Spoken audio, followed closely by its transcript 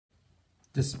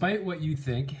Despite what you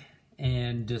think,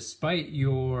 and despite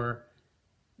your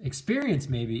experience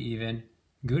maybe even,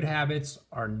 good habits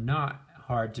are not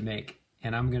hard to make,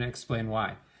 and I'm going to explain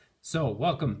why. So,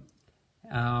 welcome.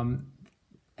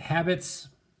 Habits,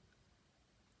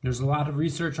 there's a lot of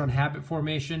research on habit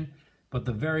formation, but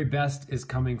the very best is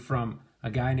coming from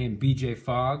a guy named BJ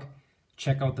Fogg.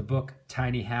 Check out the book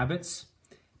Tiny Habits.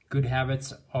 Good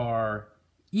habits are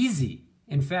easy.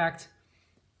 In fact,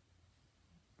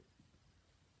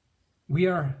 we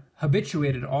are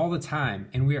habituated all the time,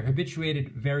 and we are habituated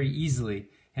very easily.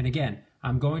 And again,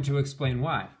 I'm going to explain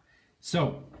why.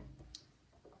 So,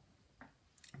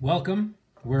 welcome.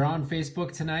 We're on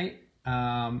Facebook tonight.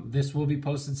 This will be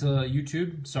posted to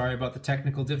YouTube. Sorry about the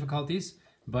technical difficulties,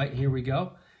 but here we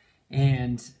go.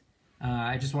 And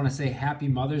I just want to say Happy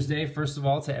Mother's Day, first of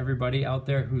all, to everybody out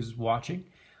there who's watching.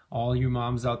 All you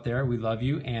moms out there, we love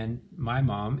you. And my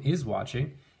mom is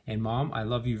watching. And Mom, I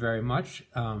love you very much.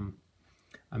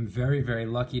 I'm very, very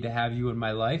lucky to have you in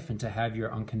my life and to have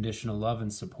your unconditional love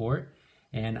and support.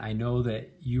 And I know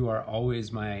that you are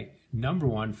always my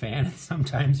 #1 fan.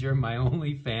 Sometimes you're my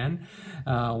only fan,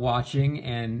 watching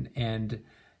and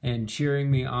cheering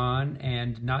me on.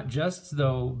 And not just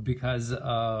though because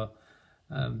I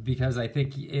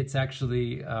think it's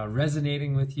actually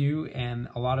resonating with you, and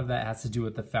a lot of that has to do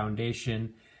with the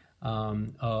foundation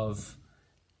of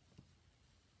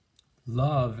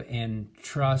love and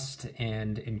trust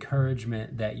and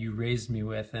encouragement that you raised me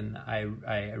with, and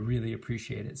I really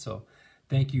appreciate it. So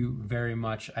thank you very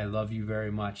much. I love you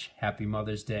very much. Happy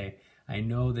Mother's Day. I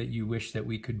know that you wish that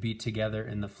we could be together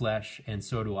in the flesh, and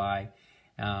so do I.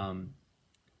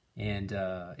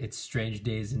 It's strange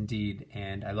days indeed,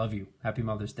 and I love you. Happy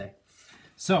Mother's Day.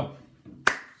 So,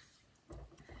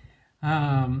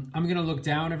 I'm going to look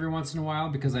down every once in a while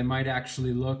because I might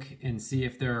actually look and see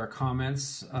if there are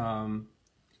comments.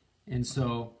 And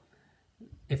so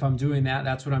if I'm doing that,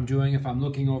 that's what I'm doing. If I'm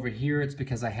looking over here, it's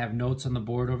because I have notes on the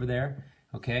board over there.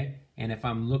 Okay. And if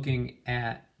I'm looking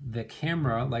at the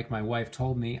camera, like my wife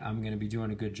told me, I'm going to be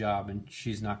doing a good job and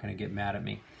she's not going to get mad at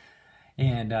me.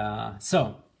 And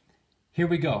so here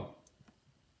we go.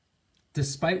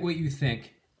 Despite what you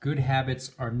think, good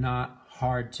habits are not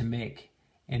hard to make.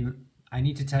 And I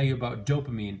need to tell you about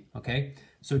dopamine, okay?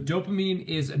 So dopamine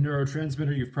is a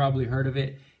neurotransmitter. You've probably heard of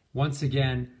it. Once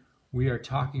again, we are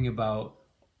talking about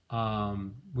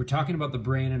the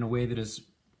brain in a way that is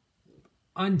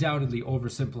undoubtedly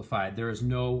oversimplified. There is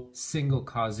no single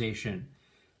causation.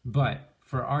 But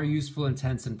for our useful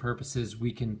intents and purposes,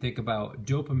 we can think about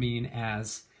dopamine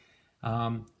as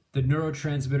the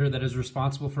neurotransmitter that is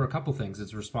responsible for a couple things.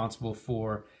 It's responsible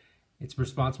for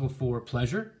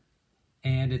pleasure,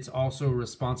 and it's also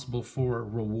responsible for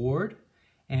reward,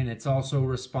 and it's also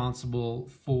responsible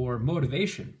for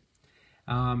motivation.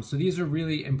 So these are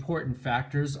really important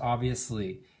factors,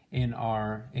 obviously, in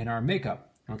our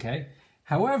makeup. Okay.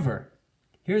 However,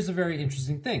 here's a very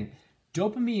interesting thing.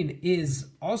 Dopamine is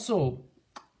also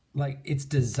like its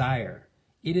desire.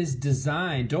 It is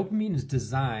designed. Dopamine is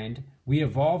designed. We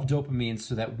evolved dopamine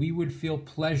so that we would feel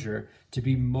pleasure, to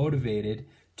be motivated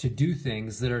to do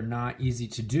things that are not easy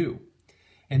to do.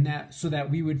 And that so that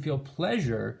we would feel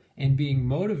pleasure in being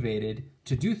motivated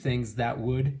to do things that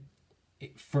would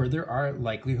further our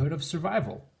likelihood of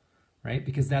survival, right?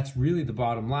 Because that's really the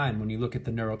bottom line when you look at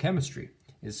the neurochemistry,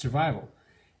 is survival.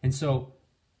 And so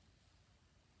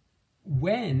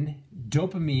when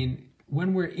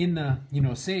we're in the,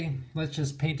 say, let's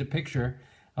just paint a picture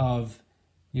of,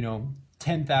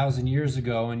 10,000 years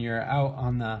ago, and you're out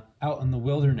in the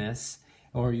wilderness,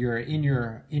 or you're in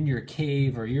your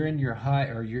cave, or you're in your hut,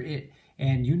 or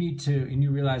and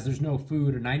you realize there's no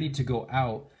food, and I need to go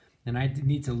out, and I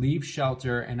need to leave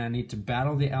shelter, and I need to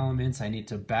battle the elements, I need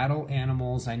to battle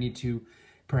animals, I need to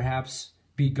perhaps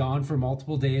be gone for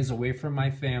multiple days away from my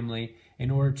family in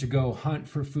order to go hunt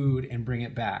for food and bring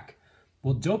it back.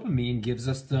 Well, dopamine gives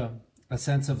us a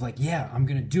sense of like, yeah, I'm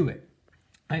gonna do it.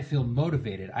 I feel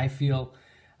motivated. I feel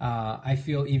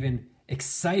even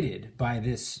excited by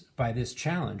this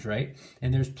challenge, right?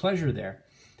 And there's pleasure there.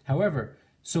 However,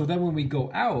 so then when we go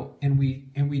out and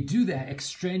we do that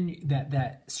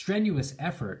strenuous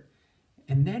effort,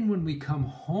 and then when we come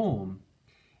home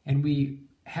and we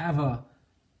have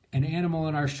an animal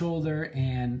on our shoulder,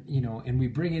 and we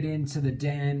bring it into the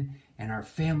den, and our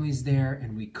family's there,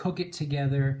 and we cook it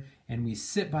together, and we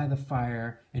sit by the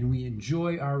fire, and we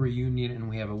enjoy our reunion, and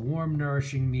we have a warm,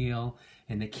 nourishing meal,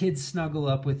 and the kids snuggle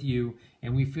up with you,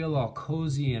 and we feel all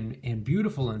cozy and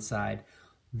beautiful inside.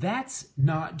 That's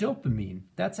not dopamine.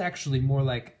 That's actually more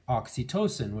like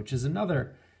oxytocin, which is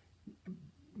another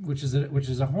which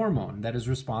is a hormone that is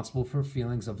responsible for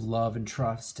feelings of love and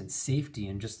trust and safety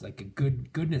and just like a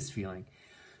goodness feeling.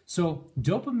 So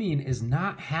dopamine is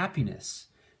not happiness.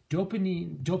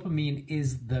 Dopamine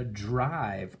is the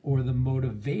drive or the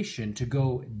motivation to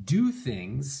go do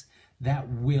things that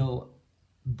will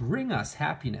bring us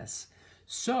happiness.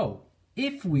 So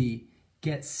if we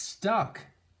get stuck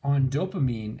on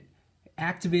dopamine,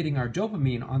 activating our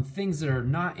dopamine on things that are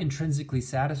not intrinsically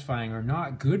satisfying or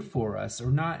not good for us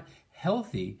or not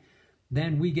healthy,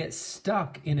 then we get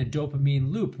stuck in a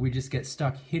dopamine loop. We just get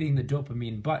stuck hitting the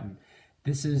dopamine button.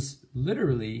 This is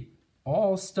literally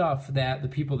all stuff that the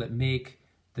people that make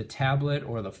the tablet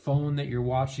or the phone that you're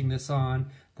watching this on,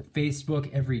 the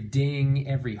Facebook, every ding,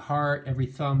 every heart, every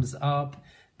thumbs up,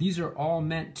 these are all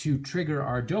meant to trigger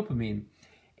our dopamine.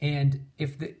 And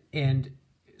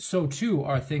so too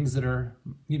are things that are,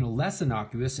 less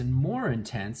innocuous and more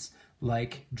intense,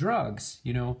 like drugs,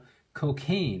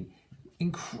 cocaine,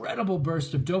 incredible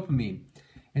burst of dopamine.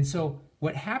 And so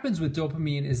what happens with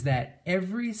dopamine is that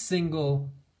every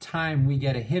single time we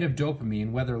get a hit of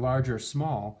dopamine, whether large or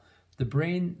small, the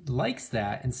brain likes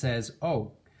that and says,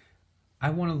 oh,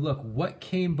 I want to look what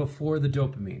came before the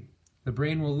dopamine. The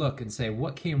brain will look and say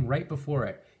what came right before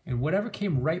it. And whatever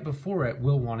came right before it,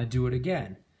 we'll want to do it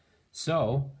again.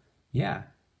 So, yeah,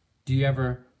 do you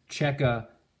ever check a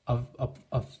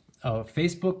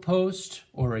Facebook post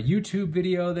or a YouTube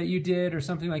video that you did or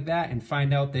something like that and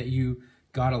find out that you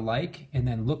got a like and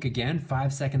then look again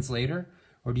 5 seconds later?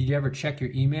 Or did you ever check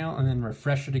your email and then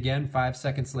refresh it again 5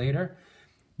 seconds later?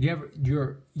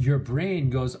 Your brain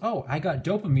goes, oh, I got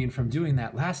dopamine from doing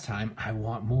that last time. I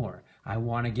want more. I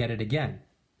want to get it again.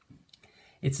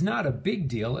 It's not a big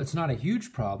deal. It's not a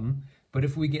huge problem. But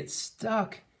if we get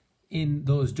stuck in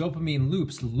those dopamine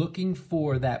loops looking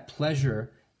for that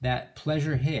pleasure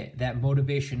hit, that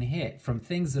motivation hit from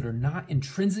things that are not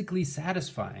intrinsically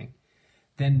satisfying,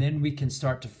 then we can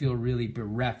start to feel really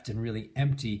bereft and really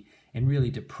empty and really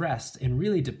depressed and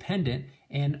really dependent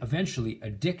and eventually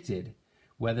addicted,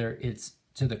 whether it's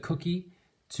to the cookie,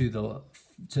 to the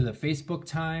Facebook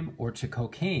time, or to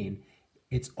cocaine.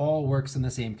 It all works in the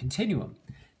same continuum.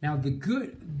 Now the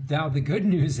good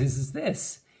news is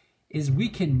this, is we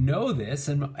can know this,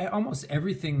 and almost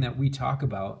everything that we talk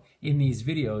about in these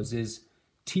videos is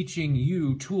teaching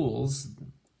you tools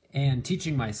and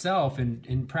teaching myself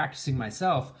and practicing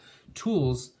myself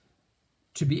tools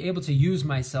to be able to use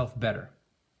myself better.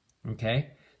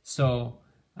 Okay? So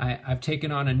I've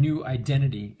taken on a new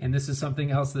identity, and this is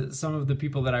something else that some of the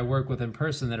people that I work with in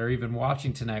person that are even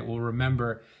watching tonight will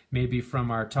remember maybe from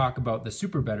our talk about the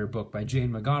Superbetter book by Jane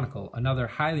McGonigal, another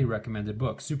highly recommended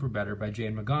book, Superbetter by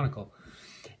Jane McGonigal.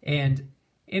 And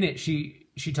in it, she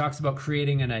talks about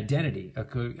creating an identity,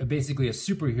 basically a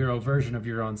superhero version of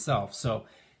your own self. So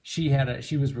she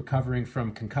was recovering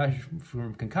from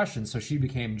concussion, so she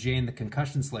became Jane the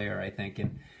Concussion Slayer, I think,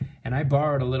 and I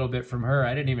borrowed a little bit from her.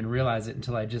 I didn't even realize it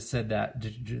until I just said that,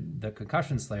 the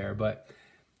Concussion Slayer. But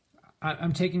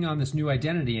I'm taking on this new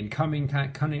identity and coming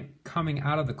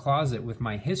out of the closet with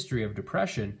my history of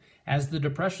depression as the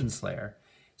Depression Slayer.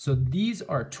 So these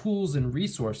are tools and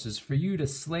resources for you to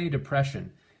slay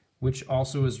depression, which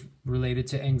also is related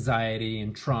to anxiety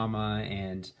and trauma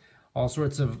and all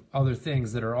sorts of other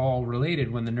things that are all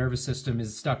related when the nervous system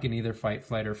is stuck in either fight,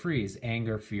 flight, or freeze,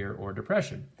 anger, fear, or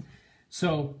depression.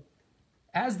 So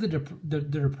as the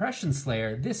Depression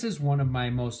Slayer, this is one of my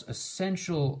most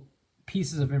essential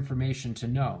pieces of information to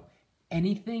know.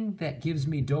 Anything that gives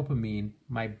me dopamine,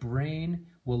 my brain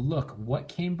will look what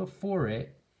came before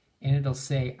it, and it'll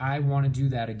say, I want to do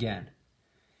that again.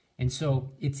 And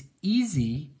so it's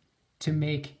easy to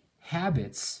make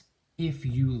habits if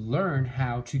you learn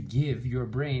how to give your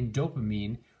brain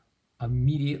dopamine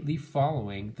immediately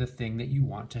following the thing that you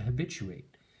want to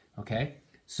habituate. Okay?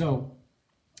 So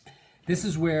this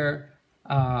is where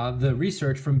the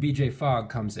research from B.J. Fogg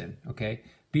comes in. Okay?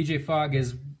 B.J. Fogg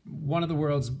is one of the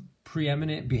world's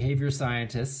preeminent behavior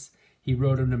scientists. He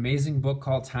wrote an amazing book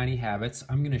called Tiny Habits.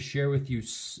 I'm going to share with you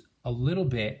a little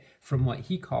bit from what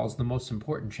he calls the most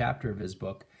important chapter of his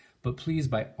book. But please,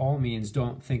 by all means,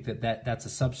 don't think that that's a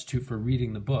substitute for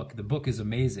reading the book. The book is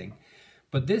amazing.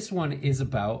 But this one is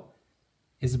about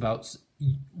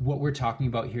what we're talking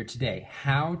about here today.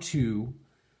 How to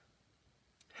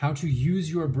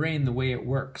use your brain the way it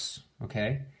works,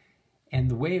 okay? And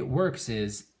the way it works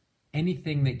is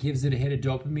anything that gives it a hit of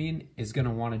dopamine is going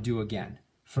to want to do again,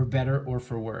 for better or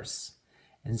for worse.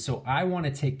 And so I want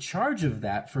to take charge of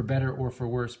that for better or for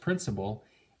worse principle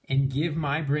and give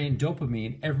my brain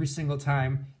dopamine every single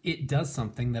time it does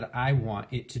something that I want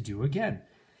it to do again.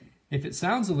 If it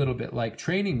sounds a little bit like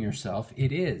training yourself,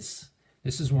 it is.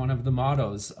 This is one of the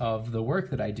mottos of the work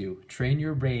that I do: train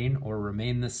your brain or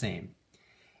remain the same.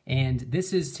 And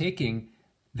this is taking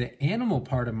the animal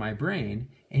part of my brain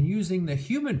and using the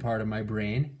human part of my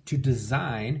brain to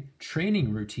design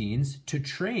training routines to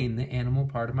train the animal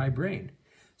part of my brain,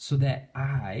 so that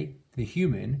I, the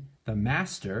human, the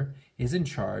master, is in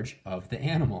charge of the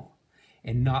animal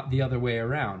and not the other way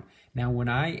around. Now, when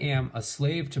I am a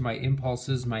slave to my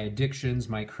impulses, my addictions,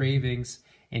 my cravings,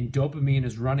 and dopamine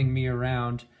is running me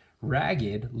around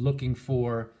ragged, looking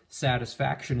for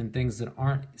satisfaction in things that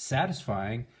aren't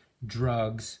satisfying,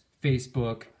 drugs,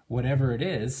 Facebook, whatever it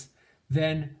is,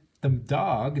 then the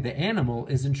dog, the animal,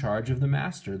 is in charge of the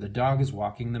master. The dog is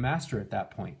walking the master at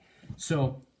that point.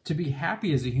 So to be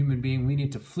happy as a human being, we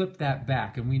need to flip that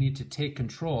back and we need to take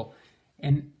control.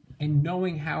 And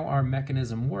knowing how our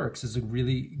mechanism works is a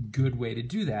really good way to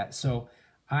do that. So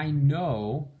I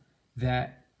know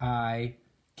that I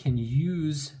can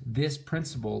use this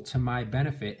principle to my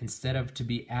benefit instead of to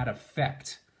be at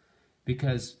effect.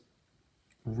 Because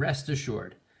rest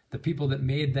assured, the people that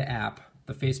made the app,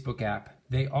 the Facebook app,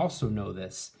 they also know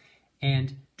this.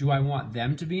 And do I want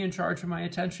them to be in charge of my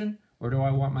attention, or do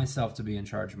I want myself to be in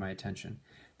charge of my attention?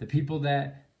 The people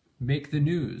that make the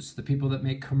news, the people that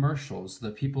make commercials, the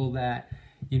people that,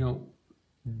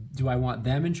 do I want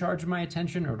them in charge of my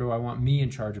attention, or do I want me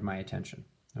in charge of my attention?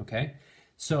 Okay?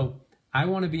 So I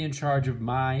want to be in charge of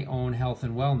my own health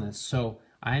and wellness. So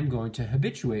I'm going to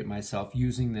habituate myself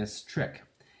using this trick.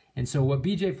 And so what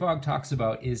BJ Fogg talks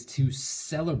about is to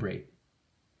celebrate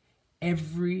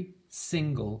every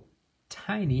single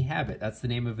tiny habit. That's the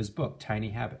name of his book,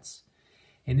 Tiny Habits.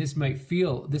 And this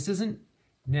isn't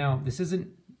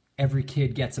every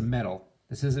kid gets a medal.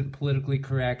 This isn't politically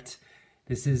correct.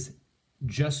 This is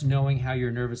just knowing how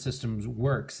your nervous system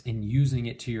works and using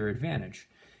it to your advantage.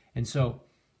 And so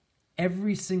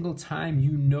every single time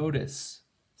you notice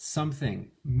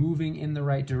something moving in the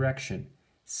right direction,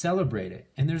 celebrate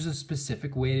it. And there's a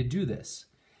specific way to do this.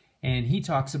 And he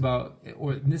talks about,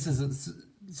 or this is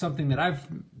something that I've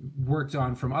worked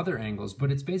on from other angles,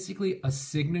 but it's basically a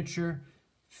signature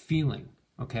feeling,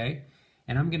 okay?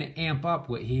 And I'm going to amp up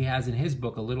what he has in his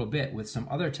book a little bit with some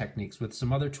other techniques, with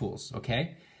some other tools,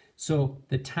 okay? So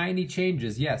the tiny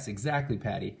changes, yes, exactly,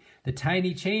 Patty. The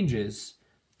tiny changes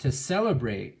to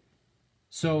celebrate.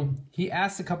 So he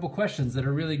asks a couple questions that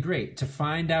are really great to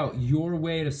find out your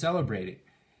way to celebrate it.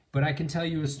 But I can tell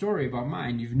you a story about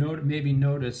mine. You've maybe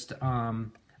noticed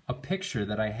a picture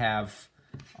that I have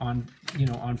on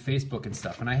Facebook and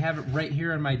stuff, and I have it right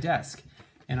here on my desk,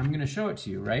 and I'm going to show it to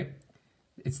you. Right?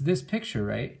 It's this picture,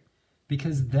 right?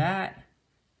 Because that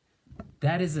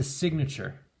is a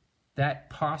signature. That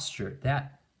posture,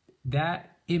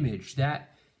 that image,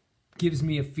 that gives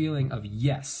me a feeling of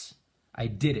yes, I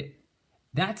did it.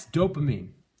 That's dopamine.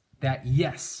 That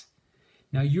yes.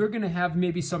 Now you're going to have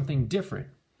maybe something different.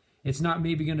 It's not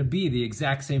maybe going to be the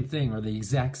exact same thing or the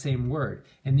exact same word.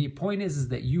 And the point is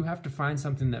that you have to find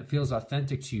something that feels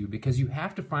authentic to you, because you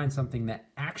have to find something that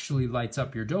actually lights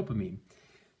up your dopamine.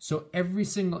 So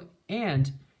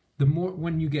and the more,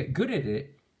 when you get good at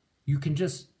it, you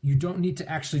don't need to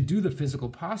actually do the physical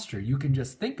posture. You can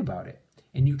just think about it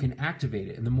and you can activate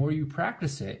it. And the more you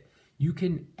practice it, you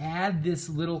can add this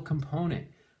little component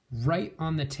right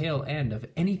on the tail end of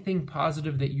anything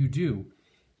positive that you do.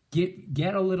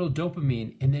 Get a little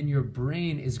dopamine, and then your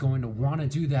brain is going to want to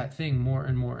do that thing more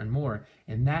and more and more.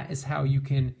 And that is how you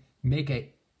can make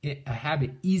a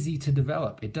habit easy to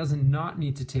develop. It does not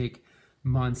need to take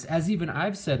months. As even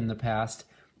I've said in the past,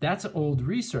 that's old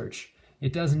research.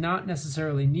 It does not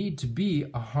necessarily need to be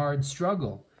a hard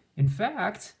struggle. In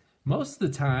fact, most of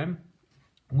the time,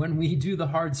 when we do the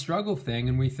hard struggle thing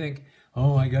and we think,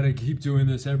 oh, I got to keep doing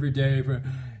this every day,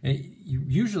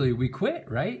 usually we quit,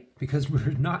 right? Because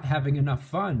we're not having enough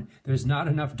fun. There's not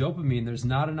enough dopamine. There's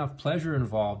not enough pleasure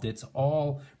involved.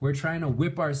 We're trying to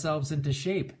whip ourselves into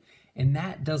shape. And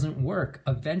that doesn't work.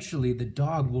 Eventually, the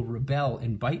dog will rebel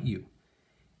and bite you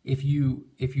if you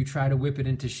try to whip it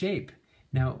into shape.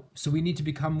 Now, so we need to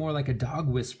become more like a dog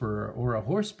whisperer or a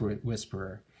horse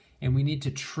whisperer. And we need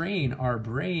to train our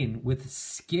brain with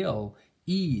skill,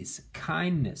 ease,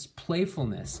 kindness,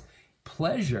 playfulness,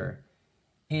 pleasure.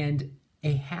 And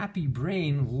a happy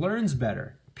brain learns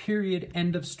better. Period.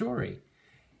 End of story.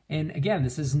 And again,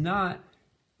 this is not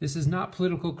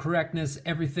political correctness.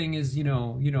 Everything is,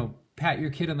 pat your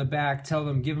kid on the back,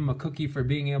 give them a cookie for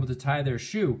being able to tie their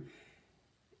shoe.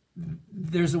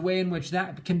 There's a way in which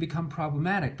that can become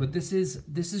problematic, but this is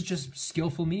just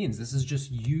skillful means. This is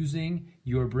just using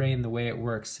your brain the way it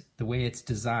works, the way it's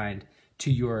designed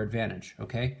to your advantage,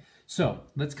 okay? So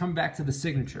let's come back to the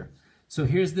signature. So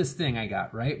here's this thing I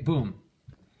got, right? Boom.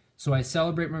 So I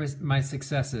celebrate my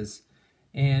successes.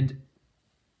 And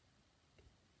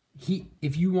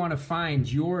if you want to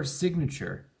find your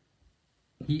signature,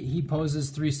 he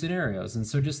poses 3 scenarios. And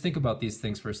so just think about these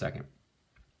things for a second.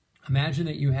 Imagine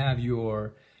that you have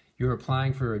you're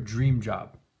applying for a dream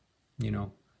job. You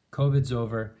know, COVID's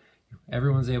over.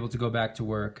 Everyone's able to go back to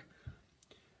work.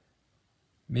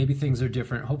 Maybe things are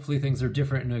different. Hopefully things are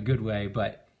different in a good way.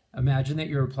 But imagine that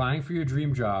you're applying for your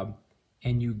dream job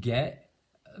and you've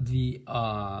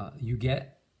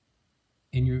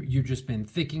just been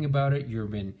thinking about it.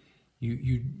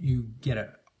 You get an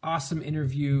awesome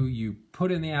interview. You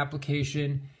put in the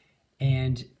application,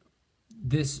 and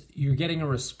you're getting a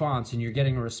response, and you're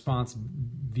getting a response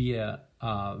via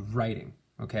writing.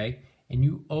 Okay, and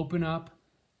you open up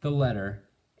the letter,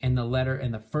 and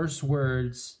the first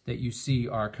words that you see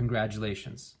are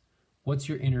congratulations. What's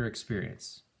your inner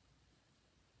experience?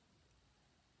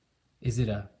 Is it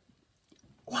a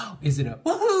wow? Is it a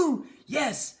woohoo?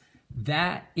 Yes,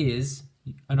 that is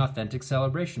an authentic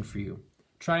celebration for you.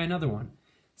 Try another one.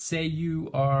 Say you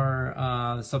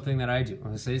are something that I do.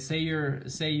 Say your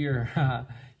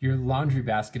laundry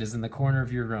basket is in the corner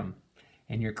of your room,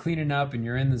 and you're cleaning up, and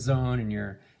you're in the zone, and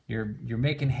you're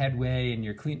making headway, and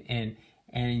you're clean,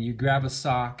 and you grab a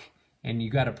sock, and you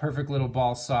got a perfect little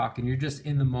ball sock, and you're just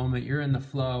in the moment, you're in the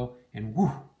flow, and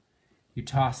whoo, you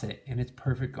toss it, and it's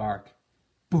perfect arc.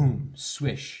 Boom,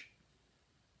 swish.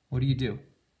 What do?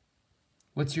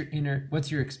 What's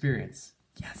your experience?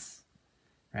 Yes,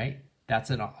 right? That's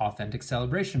an authentic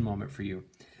celebration moment for you.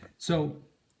 So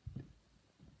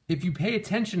if you pay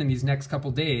attention in these next couple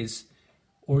days,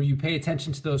 or you pay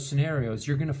attention to those scenarios,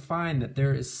 you're going to find that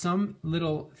there is some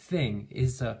little thing,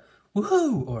 is a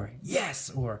woohoo, or yes,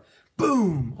 or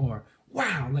boom, or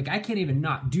wow. Like, I can't even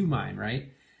not do mine,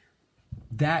 right?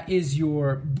 That is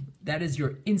your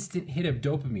instant hit of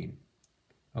dopamine.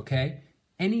 Okay?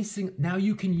 Now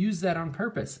you can use that on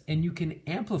purpose, and you can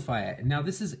amplify it. Now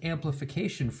this is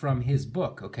amplification from his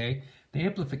book, okay? The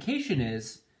amplification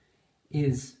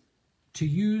is to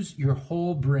use your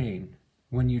whole brain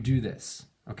when you do this,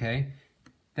 okay?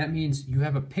 That means you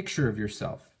have a picture of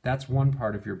yourself. That's one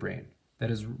part of your brain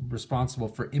that is responsible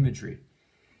for imagery.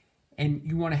 And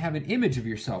you want to have an image of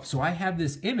yourself. So I have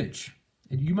this image,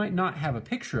 and you might not have a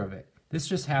picture of it. This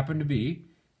just happened to be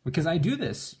because I do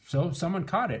this. So someone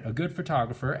caught it. A good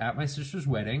photographer at my sister's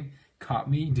wedding caught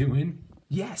me doing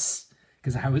yes,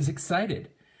 because I was excited,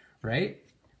 right?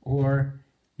 Or,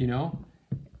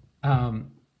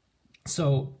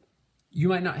 so you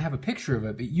might not have a picture of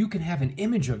it, but you can have an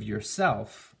image of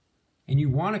yourself, and you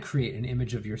want to create an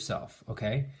image of yourself,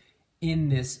 okay? In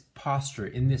this posture,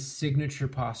 in this signature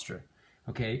posture,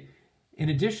 okay? In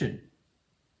addition,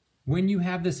 when you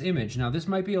have this image, now this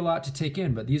might be a lot to take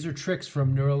in, but these are tricks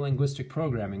from neuro-linguistic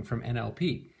programming, from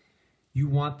NLP. You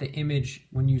want the image,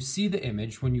 when you see the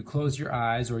image, when you close your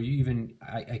eyes, or you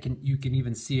can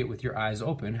even see it with your eyes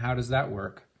open. How does that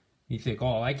work? You think,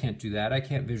 oh, I can't do that. I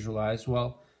can't visualize.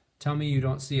 Well, tell me you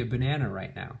don't see a banana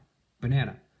right now.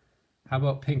 Banana. How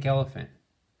about pink elephant?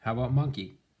 How about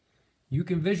monkey? You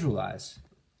can visualize.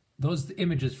 Those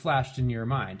images flashed in your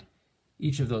mind,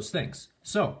 each of those things.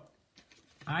 So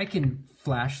I can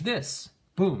flash this.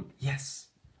 Boom. Yes.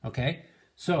 Okay.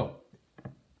 So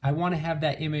I want to have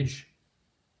that image.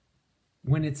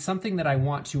 When it's something that I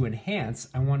want to enhance,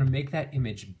 I want to make that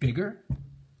image bigger,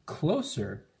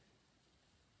 closer,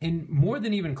 and more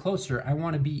than even closer, I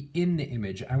want to be in the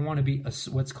image. I want to be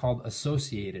what's called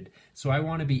associated. So I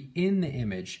want to be in the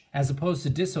image as opposed to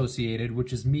dissociated,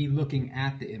 which is me looking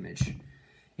at the image.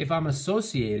 If I'm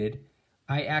associated,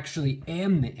 I actually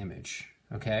am the image.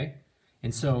 Okay?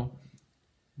 And so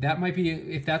that might be,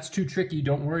 if that's too tricky,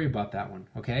 don't worry about that one,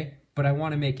 okay? But I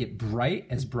want to make it bright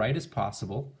as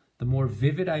possible. The more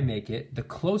vivid I make it, the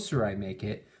closer I make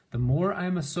it, the more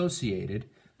I'm associated,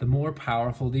 the more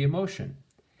powerful the emotion.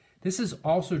 This is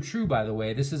also true, by the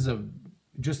way. This is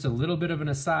just a little bit of an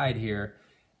aside here.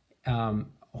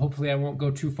 Hopefully I won't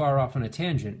go too far off on a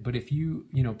tangent, but if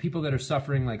people that are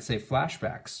suffering, like, say,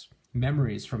 flashbacks,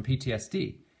 memories from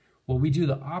PTSD, well, we do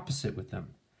the opposite with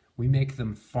them. We make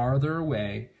them farther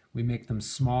away, we make them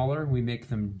smaller, we make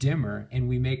them dimmer, and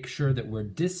we make sure that we're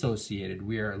dissociated.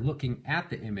 We are looking at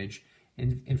the image.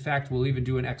 And in fact, we'll even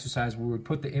do an exercise where we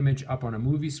put the image up on a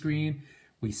movie screen,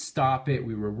 we stop it,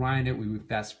 we rewind it, we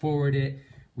fast forward it,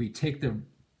 we take the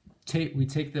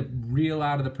reel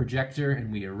out of the projector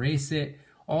and we erase it.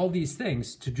 All these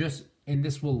things and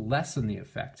this will lessen the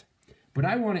effect. But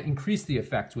I want to increase the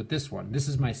effect with this one. This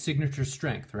is my signature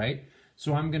strength, right?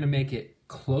 So I'm going to make it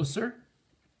closer.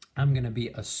 I'm going to be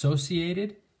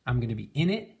associated. I'm going to be in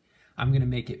it. I'm going to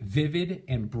make it vivid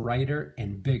and brighter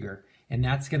and bigger. And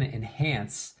that's going to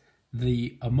enhance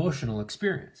the emotional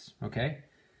experience, okay?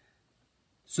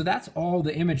 So that's all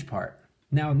the image part.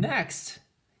 Now next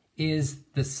is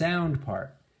the sound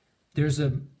part.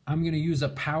 I'm going to use a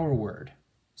power word,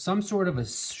 some sort of a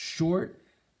short,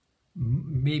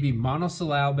 maybe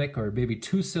monosyllabic or maybe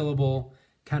two-syllable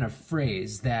kind of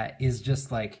phrase that is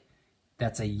just like,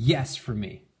 that's a yes for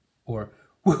me, or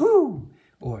woohoo,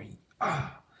 or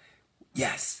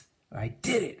yes, I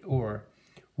did it, or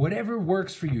whatever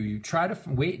works for you. You try to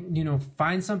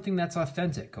find something that's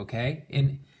authentic, okay?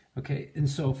 And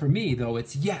so for me though,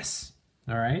 it's yes,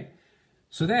 all right?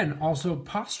 So then also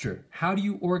posture. How do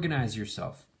you organize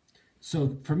yourself?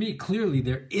 So for me, clearly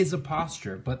there is a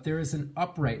posture, but there is an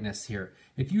uprightness here.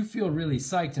 If you feel really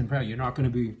psyched and proud, you're not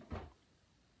going to be,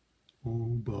 oh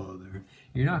bother.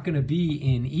 You're not going to be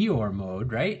in Eeyore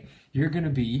mode, right? You're going to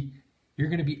be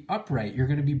upright. You're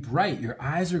going to be bright. Your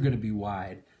eyes are going to be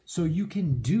wide. So you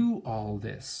can do all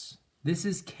this. This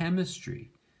is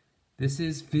chemistry. This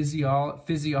is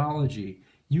physiology.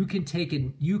 You can take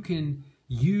it. You can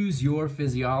use your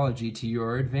physiology to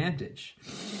your advantage.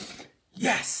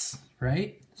 Yes,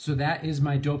 right? So that is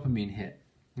my dopamine hit,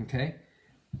 okay?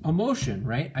 Emotion,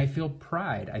 right? I feel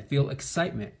pride. I feel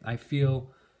excitement. I feel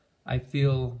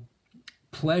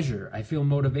pleasure. I feel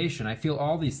motivation. I feel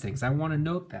all these things. I want to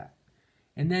note that.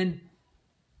 And then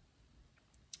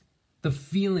the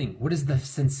feeling. What is the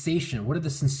sensation? What are the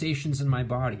sensations in my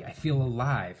body? I feel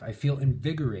alive. I feel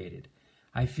invigorated.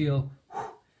 I feel...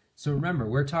 So remember,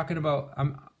 we're talking about,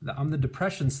 I'm the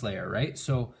depression slayer, right?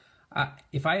 So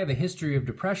if I have a history of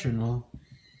depression, well,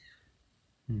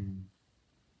 and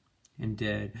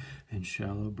dead, and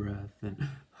shallow breath, and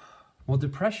well,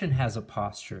 depression has a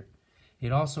posture.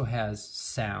 It also has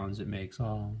sounds it makes.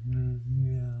 Oh,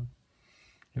 yeah.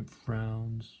 It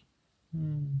frowns.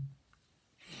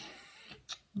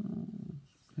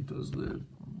 It does live.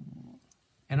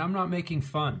 And I'm not making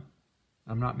fun.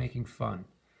 I'm not making fun.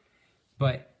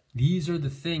 But these are the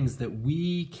things that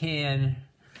we can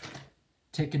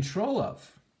take control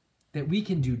of, that we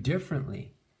can do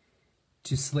differently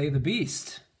to slay the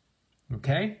beast,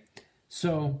 okay?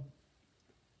 So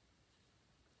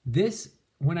this,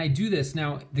 when I do this,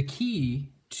 now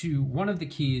one of the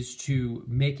keys to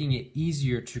making it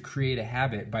easier to create a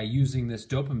habit by using this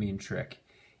dopamine trick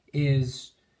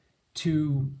is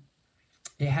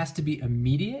it has to be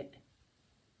immediate,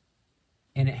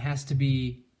 and it has to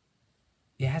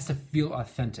feel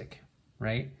authentic,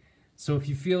 right? So if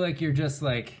you feel like you're just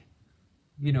like,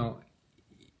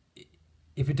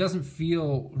 if it doesn't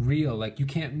feel real, like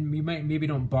maybe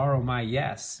don't borrow my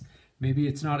yes. Maybe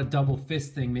it's not a double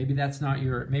fist thing. Maybe that's not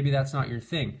your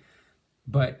thing.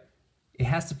 But it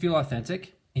has to feel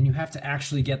authentic, and you have to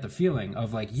actually get the feeling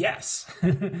of like, yes.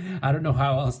 I don't know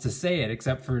how else to say it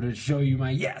except for to show you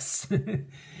my yes.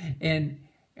 And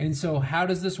so how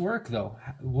does this work though?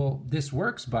 Well, this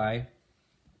works by,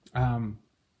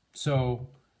 so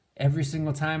every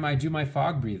single time I do my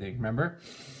fog breathing, remember?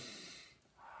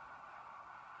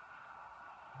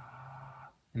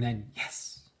 And then,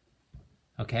 yes.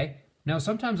 Okay? Now,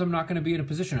 sometimes I'm not going to be in a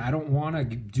position. I don't want to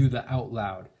do the out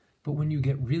loud. But when you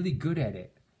get really good at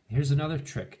it, here's another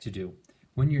trick to do.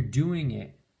 When you're doing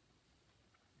it,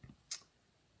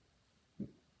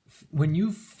 when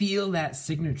you feel that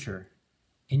signature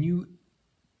and you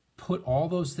put all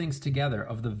those things together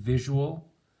of the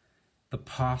visual, the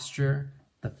posture,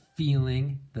 the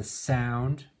feeling, the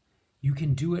sound, you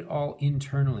can do it all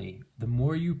internally. The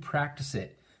more you practice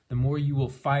it, the more you will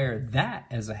fire that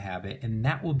as a habit, and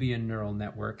that will be a neural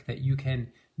network that you can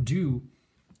do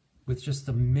with just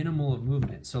the minimal of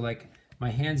movement. So like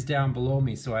my hand's down below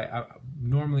me, so I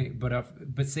normally,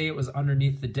 but say it was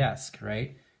underneath the desk,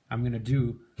 right? I'm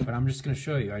just gonna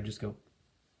show you. I just go,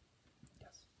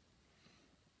 yes.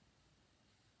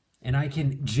 And I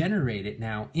can generate it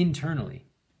now internally.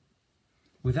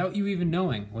 Without you even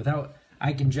knowing,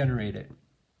 I can generate it.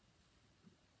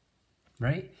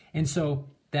 Right? And so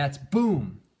that's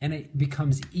boom, and it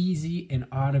becomes easy and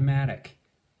automatic.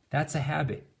 That's a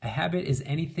habit. A habit is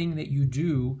anything that you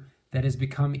do that has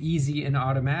become easy and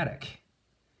automatic.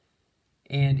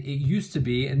 And it used to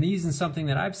be, and these is something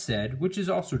that I've said, which is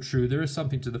also true, there is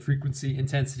something to the frequency,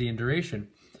 intensity, and duration.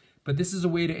 But this is a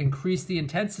way to increase the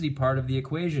intensity part of the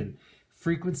equation.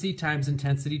 Frequency times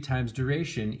intensity times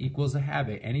duration equals a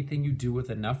habit. Anything you do with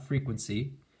enough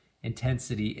frequency,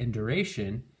 intensity, and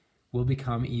duration will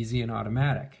become easy and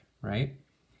automatic, right?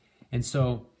 And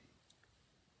so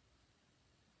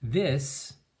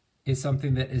this is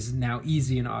something that is now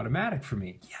easy and automatic for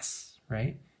me. Yes,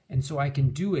 right? And so I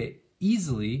can do it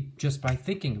easily just by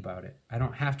thinking about it. I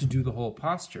don't have to do the whole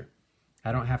posture.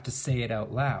 I don't have to say it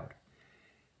out loud.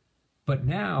 But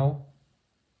now,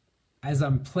 as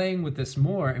I'm playing with this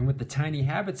more and with the tiny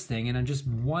habits thing, and I'm just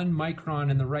 1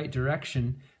 micron in the right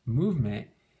direction movement,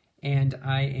 and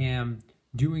I am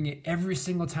doing it every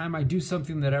single time I do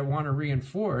something that I want to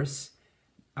reinforce,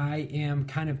 I am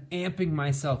kind of amping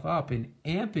myself up and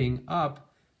amping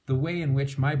up the way in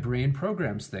which my brain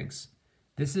programs things.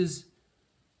 This is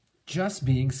just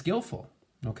being skillful,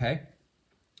 okay?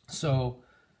 So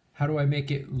how do I make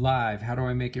it live? How do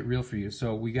I make it real for you?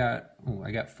 So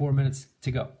I got 4 minutes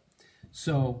to go.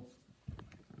 So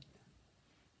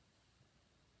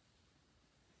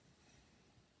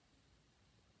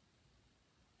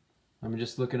I'm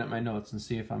just looking at my notes and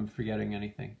see if I'm forgetting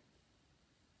anything.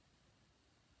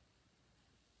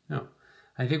 No,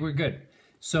 I think we're good.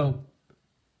 So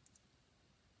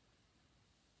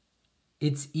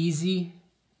it's easy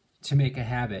to make a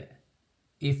habit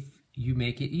if you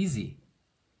make it easy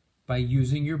by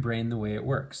using your brain the way it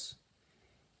works.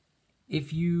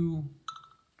 If you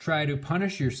try to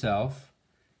punish yourself,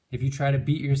 if you try to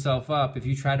beat yourself up, if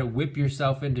you try to whip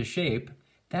yourself into shape,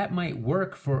 that might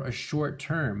work for a short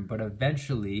term, but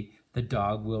eventually the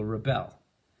dog will rebel.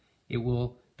 It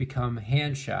will become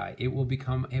hand shy. It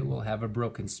will have a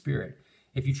broken spirit.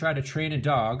 If you try to train a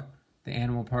dog, the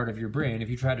animal part of your brain,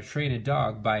 if you try to train a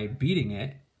dog by beating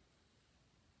it,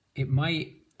 it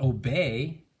might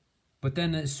obey, but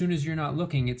then as soon as you're not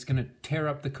looking, it's going to tear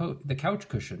up the couch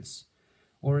cushions,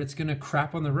 or it's going to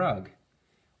crap on the rug,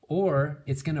 or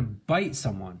it's going to bite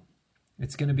someone.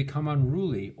 It's going to become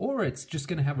unruly, or it's just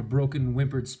going to have a broken,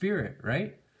 whimpered spirit,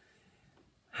 right?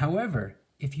 However,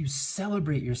 if you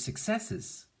celebrate your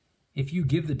successes, if you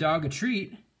give the dog a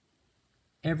treat,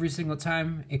 every single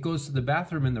time it goes to the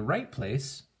bathroom in the right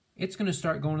place, it's going to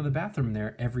start going to the bathroom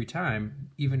there every time,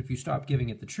 even if you stop giving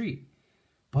it the treat.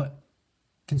 But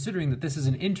considering that this is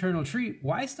an internal treat,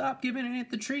 why stop giving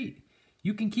it the treat?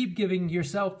 You can keep giving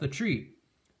yourself the treat,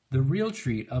 the real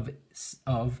treat of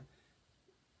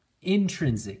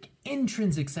intrinsic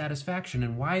satisfaction.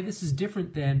 And why this is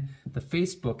different than the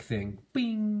Facebook thing,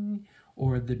 bing,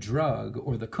 or the drug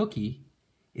or the cookie,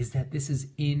 is that this is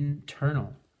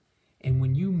internal. And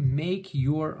when you make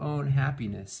your own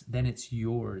happiness, then it's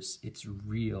yours. It's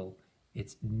real.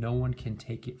 No one can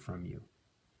take it from you.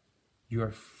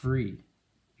 You're free.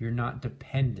 You're not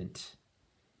dependent.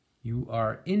 You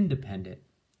are independent.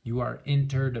 You are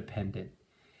interdependent.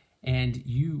 And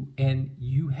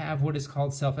you have what is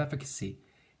called self-efficacy.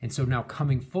 And so now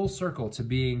coming full circle to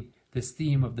being this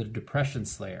theme of the depression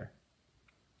slayer,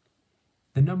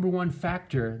 the number one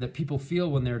factor that people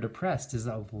feel when they're depressed is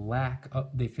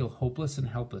they feel hopeless and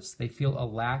helpless. They feel a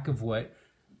lack of what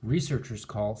researchers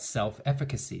call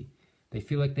self-efficacy. They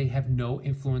feel like they have no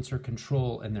influence or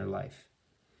control in their life.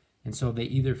 And so they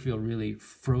either feel really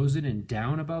frozen and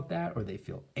down about that, or they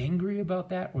feel angry about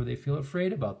that, or they feel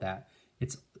afraid about that.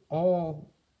 It's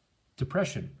all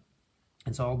depression.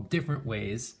 It's all different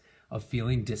ways of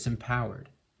feeling disempowered.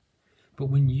 But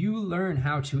when you learn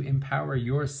how to empower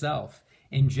yourself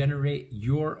and generate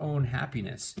your own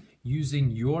happiness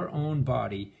using your own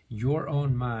body, your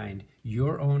own mind,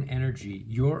 your own energy,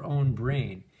 your own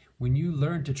brain, when you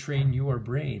learn to train your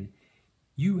brain,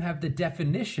 you have the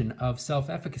definition of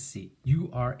self-efficacy. You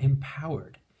are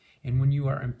empowered. And when you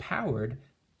are empowered,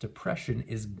 depression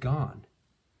is gone.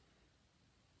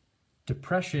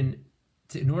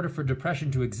 In order for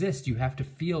depression to exist, you have to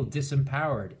feel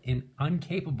disempowered and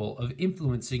incapable of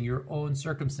influencing your own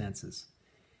circumstances.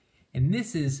 And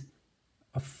this is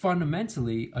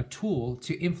fundamentally a tool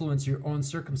to influence your own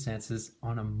circumstances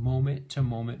on a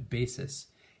moment-to-moment basis,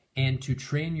 and to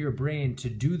train your brain to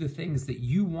do the things that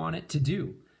you want it to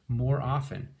do more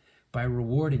often by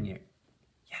rewarding it.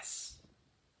 Yes.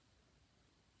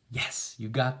 Yes, you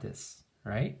got this,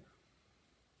 right?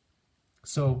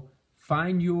 So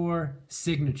find your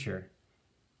signature.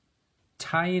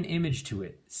 Tie an image to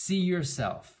it. See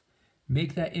yourself.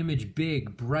 Make that image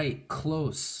big, bright,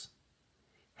 close.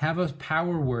 Have a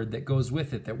power word that goes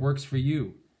with it that works for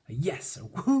you. A yes, a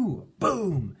whoo, a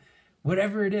boom,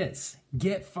 whatever it is.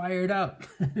 Get fired up.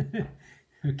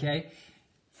 Okay?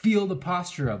 Feel the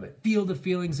posture of it. Feel the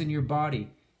feelings in your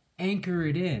body. Anchor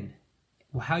it in.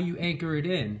 Well, how you anchor it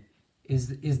in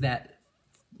is that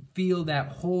feel that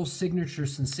whole signature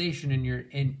sensation in your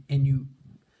and you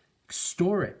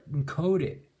store it and code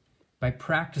it by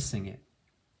practicing it.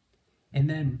 And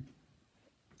then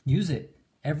use it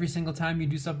every single time you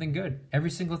do something good,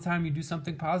 every single time you do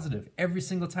something positive, every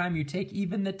single time you take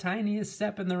even the tiniest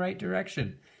step in the right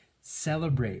direction.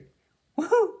 Celebrate.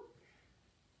 Woohoo!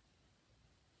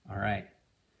 All right.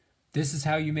 This is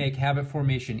how you make habit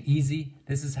formation easy.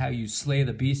 This is how you slay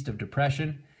the beast of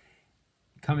depression.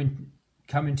 Coming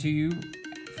to you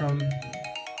from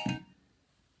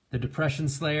the Depression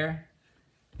Slayer.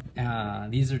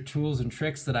 These are tools and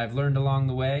tricks that I've learned along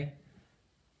the way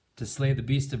to slay the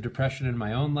beast of depression in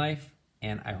my own life,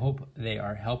 and I hope they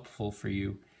are helpful for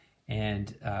you.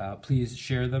 And please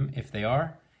share them if they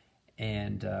are.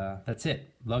 And that's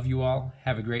it. Love you all.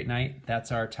 Have a great night. That's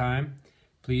our time.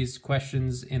 Please,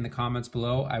 questions in the comments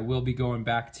below. I will be going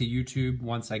back to YouTube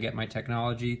once I get my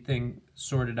technology thing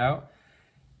sorted out.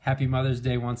 Happy Mother's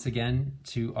Day once again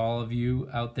to all of you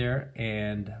out there,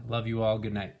 and love you all.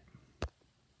 Good night.